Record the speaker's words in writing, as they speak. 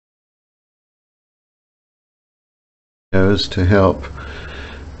is to help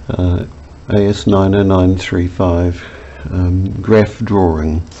AS90935 graph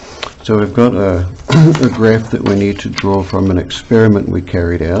drawing. So we've got a graph that we need to draw from an experiment we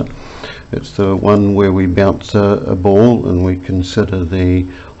carried out. It's the one where we bounce a ball and we consider the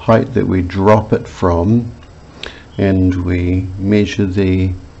height that we drop it from, and we measure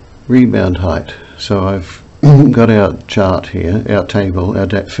the rebound height. So I've got our chart here, our table, our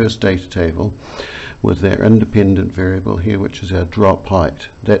first data table, with our independent variable here, which is our drop height.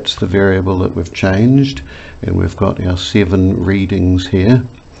 That's the variable that we've changed, and we've got our 7 readings here.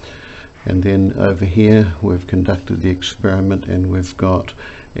 And then over here we've conducted the experiment and we've got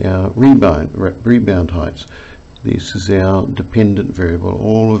our rebound heights. This is our dependent variable.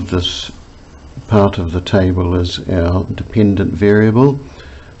 All of this part of the table is our dependent variable.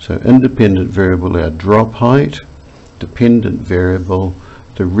 So independent variable, our drop height; dependent variable,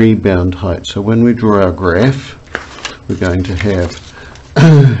 the rebound height. So when we draw our graph, we're going to have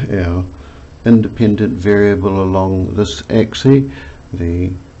our independent variable along this axis,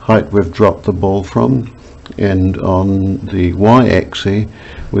 the height we've dropped the ball from, and on the y-axis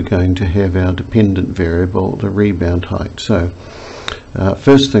we're going to have our dependent variable, the rebound height. So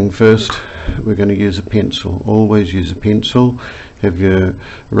first thing first, we're going to use a pencil. Always use a pencil. Have your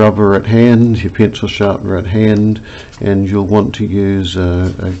rubber at hand, your pencil sharpener at hand, and you'll want to use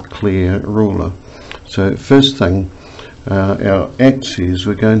a clear ruler. So first thing, our axes,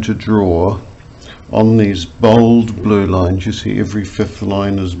 we're going to draw on these bold blue lines. You see every 5th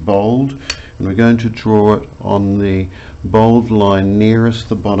line is bold, and we're going to draw it on the bold line nearest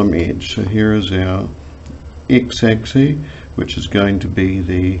the bottom edge. So here is our x-axis, which is going to be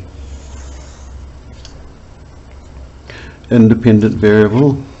the independent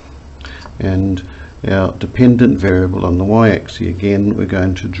variable, and our dependent variable on the y-axis. Again, we're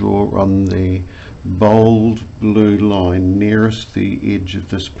going to draw on the bold blue line nearest the edge of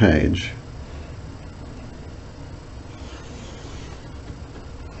this page.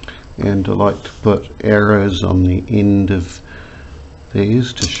 And I like to put arrows on the end of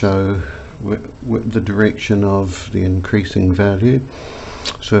these to show the direction of the increasing value.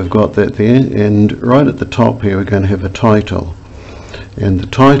 So I've got that there, and right at the top here we're going to have a title, and the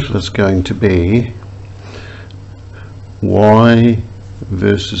title is going to be Y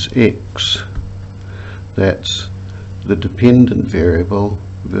versus X. That's the dependent variable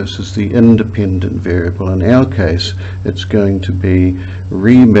versus the independent variable. In our case, it's going to be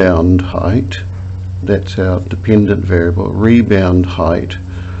rebound height. That's our dependent variable, rebound height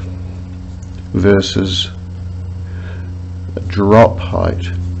versus drop height.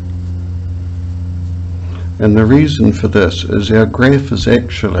 And the reason for this is our graph is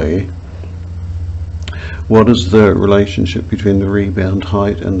actually, what is the relationship between the rebound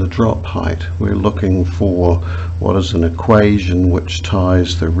height and the drop height? We're looking for what is an equation which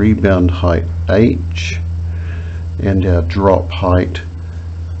ties the rebound height h and our drop height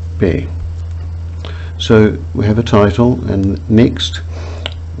b. So we have a title, and next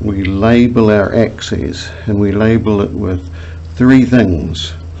we label our axes, and we label it with three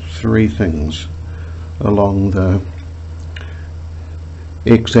things along the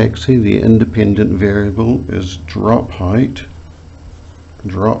x-axis. The independent variable is drop height.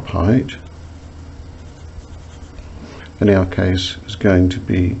 In our case is going to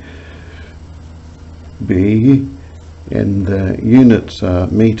be B, and the units are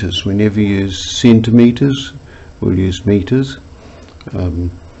meters. We never use centimeters, we'll use meters.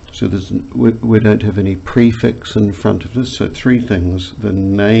 So we don't have any prefix in front of this. So 3 things: the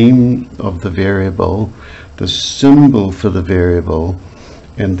name of the variable, the symbol for the variable,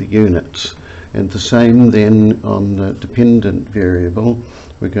 and the units. And the same then on the dependent variable.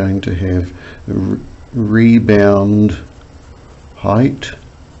 We're going to have rebound height,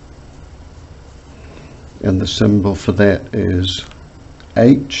 and the symbol for that is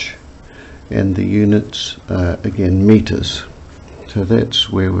h, and the units are again meters. So that's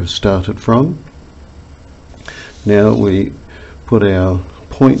where we've started from. Now we put our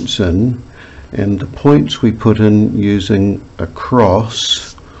points in, and the points we put in using a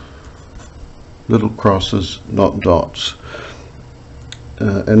cross, little crosses, not dots.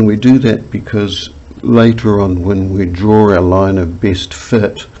 And we do that because later on when we draw our line of best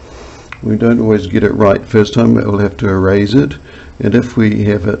fit, we don't always get it right first time, but we'll have to erase it. And if we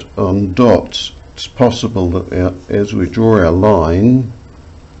have it on dots, it's possible that as we draw our line,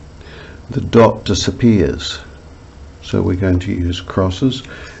 the dot disappears. So we're going to use crosses,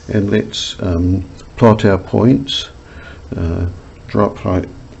 and let's plot our points. Drop height,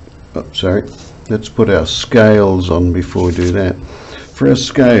 let's put our scales on before we do that. for our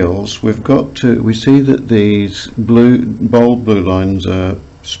scales, we see that these bold blue lines are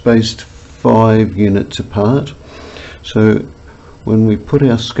spaced 5 units apart. So when we put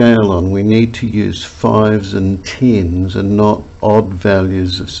our scale on, we need to use 5s and 10s and not odd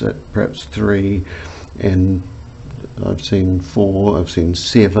values, perhaps 3, and I've seen 4, I've seen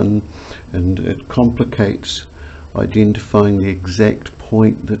 7, and it complicates identifying the exact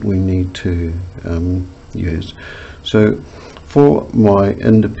point that we need to use. So for my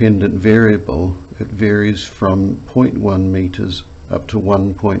independent variable, it varies from 0.1 meters up to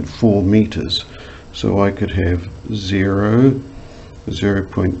 1.4 meters. So I could have 0,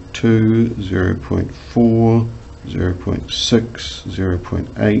 0.2, 0.4, 0.6,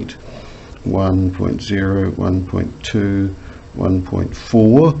 0.8, 1.0, 1.2,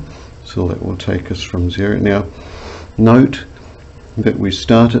 1.4. So that will take us from 0. Now note that we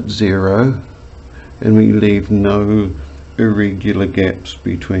start at 0 and we leave no irregular gaps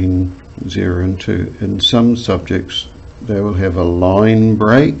between 0 and 2. In some subjects they will have a line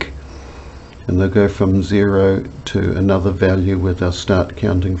break and they'll go from 0 to another value where they'll start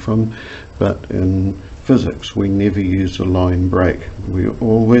counting from, but in physics we never use a line break. We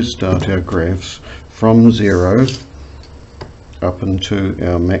always start our graphs from 0 up into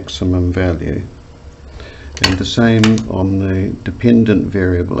our maximum value. And the same on the dependent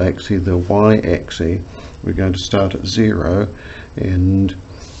variable axis, the y-axis, we're going to start at 0, and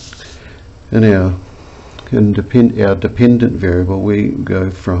in our dependent variable we go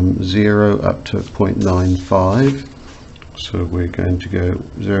from 0 up to 0.95. So we're going to go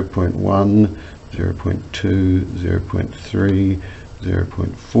 0.1, 0.2, 0.3,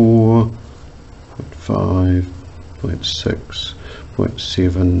 0.4, 0.5, 0.6,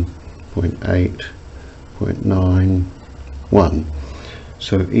 0.7, 0.8, 0.9, 1.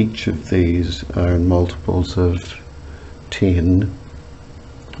 So each of these are in multiples of 10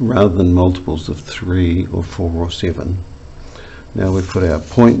 rather than multiples of 3 or 4 or 7. Now we put our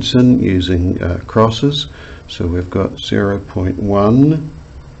points in using crosses. So we've got 0.1,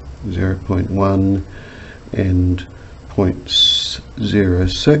 0.1 and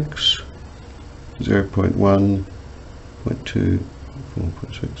 0.06, 0.1, 0.2,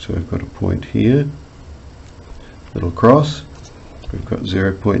 4.6. So we've got a point here, little cross. We've got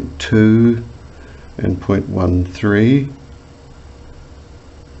 0.2 and 0.13,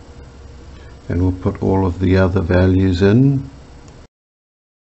 and we'll put all of the other values in.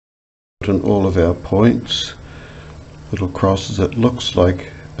 Put in all of our points, little crosses. It looks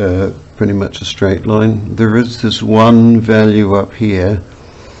like pretty much a straight line. There is this one value up here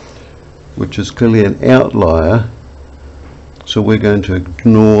which is clearly an outlier, so we're going to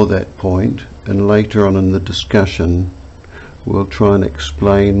ignore that point, and later on in the discussion we'll try and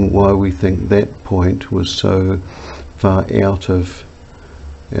explain why we think that point was so far out of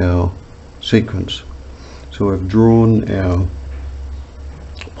our sequence. So we've drawn our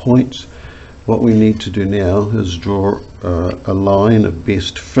points. What we need to do now is draw a line of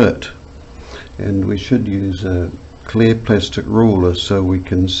best fit, and we should use a clear plastic ruler so we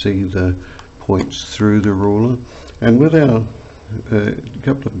can see the points through the ruler. And with our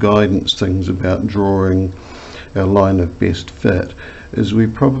couple of guidance things about drawing our line of best fit is we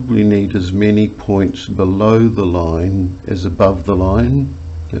probably need as many points below the line as above the line.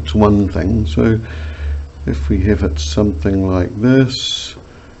 That's one thing. So if we have it something like this,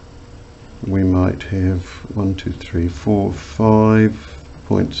 we might have 1, 2, 3, 4, 5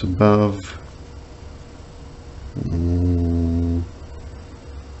 points above.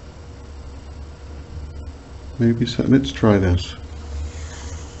 Maybe so. Let's try this.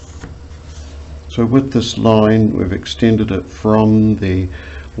 So with this line, we've extended it from the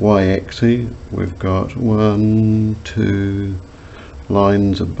y-axis. We've got 1, 2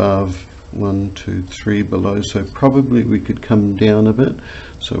 lines above, 1, 2, 3 below. So probably we could come down a bit.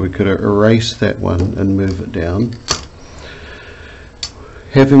 So we could erase that one and move it down.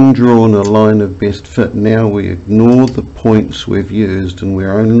 Having drawn a line of best fit, now we ignore the points we've used and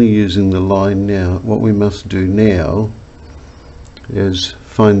we're only using the line now. What we must do now is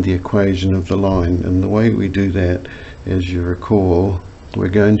find the equation of the line, and the way we do that, as you recall, we're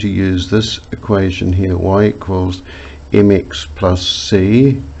going to use this equation here, y equals mx plus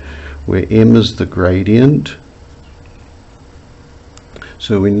c, where m is the gradient.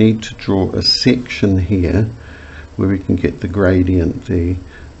 So we need to draw a section here where we can get the gradient, the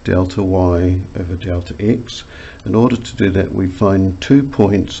delta y over delta x. In order to do that, we find 2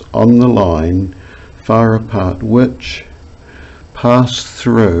 points on the line far apart which pass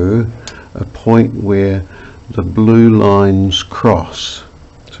through a point where the blue lines cross.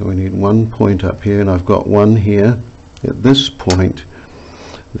 So we need 1 point up here, and I've got one here. At this point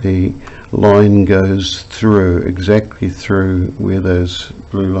the line goes through, exactly through where those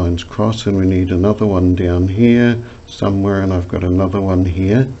blue lines cross, and we need another one down here somewhere, and I've got another one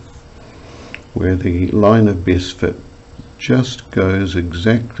here where the line of best fit just goes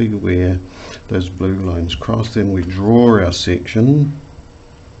exactly where those blue lines cross. Then we draw our section,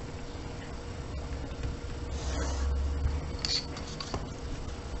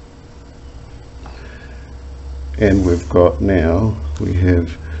 and we've got now, we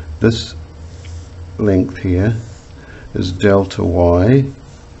have this length here is delta y,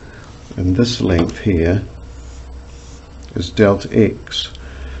 and this length here is delta x.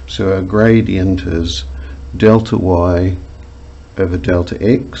 So our gradient is delta y over delta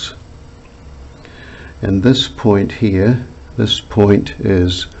x, and this point here, this point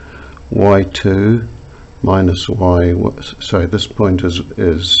is y2 minus y, sorry, this point is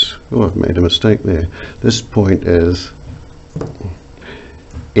oh, I've made a mistake there. This point is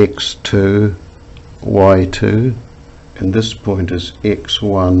x2 y2, and this point is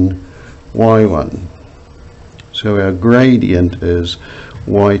x1 y1. So our gradient is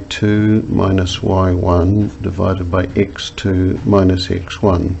y2 minus y1 divided by x2 minus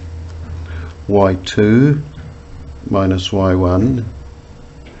x1. y2 minus y1,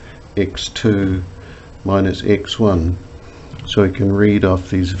 x2 minus x1. So we can read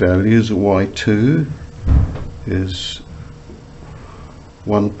off these values. y2 is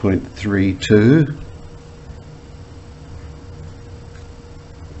 1.32.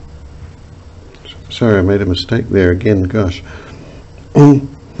 Sorry, I made a mistake there again, gosh.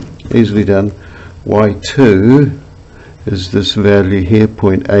 Easily done. y2 is this value here,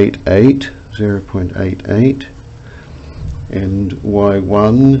 0.88, and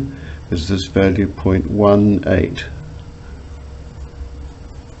y1 is this value, 0.18.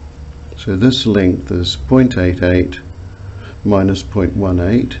 So this length is 0.88 minus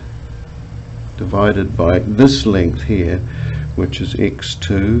 0.18 divided by this length here, which is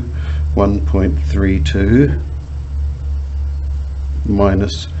x2, 1.32,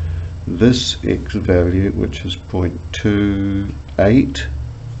 minus this x value, which is 0.28,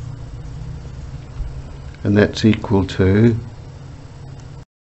 and that's equal to,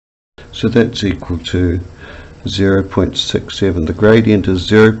 so that's equal to 0.67. The gradient is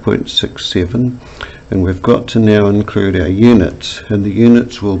 0.67, and we've got to now include our units, and the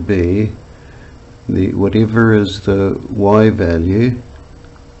units will be the whatever is the y value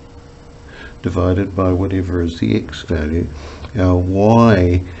divided by whatever is the x value. Our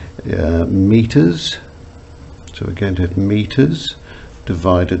y meters, so we're going to have meters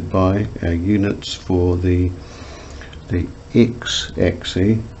divided by our units for the x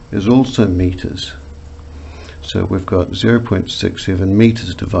axis is also meters. So we've got 0.67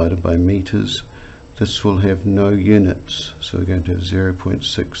 meters divided by meters. This will have no units, so we're going to have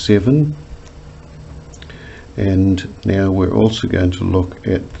 0.67. And now we're also going to look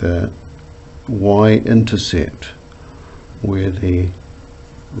at the Y-intercept, where the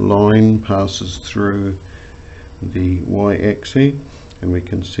line passes through the y-axis, and we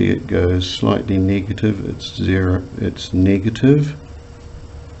can see it goes slightly negative. It's negative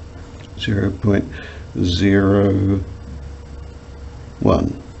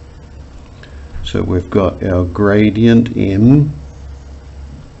 0.01. So we've got our gradient m,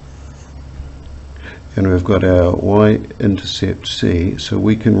 and we've got our y-intercept c. So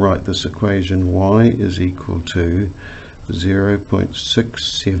we can write this equation: y is equal to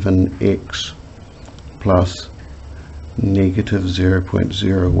 0.67x plus negative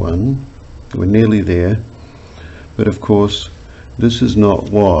 0.01. We're nearly there, but of course this is not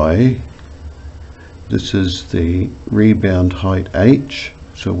y, this is the rebound height h,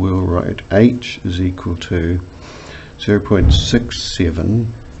 so we'll write h is equal to 0.67,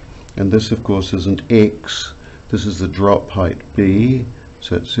 and this of course isn't x, this is the drop height b,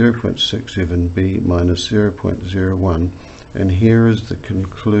 so it's 0.67b minus 0.01. And here is the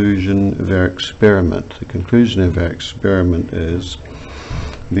conclusion of our experiment. The conclusion of our experiment is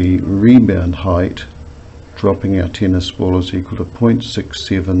the rebound height, dropping our tennis ball, is equal to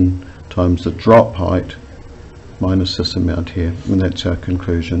 0.67 times the drop height minus this amount here, and that's our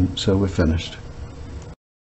conclusion. So we're finished.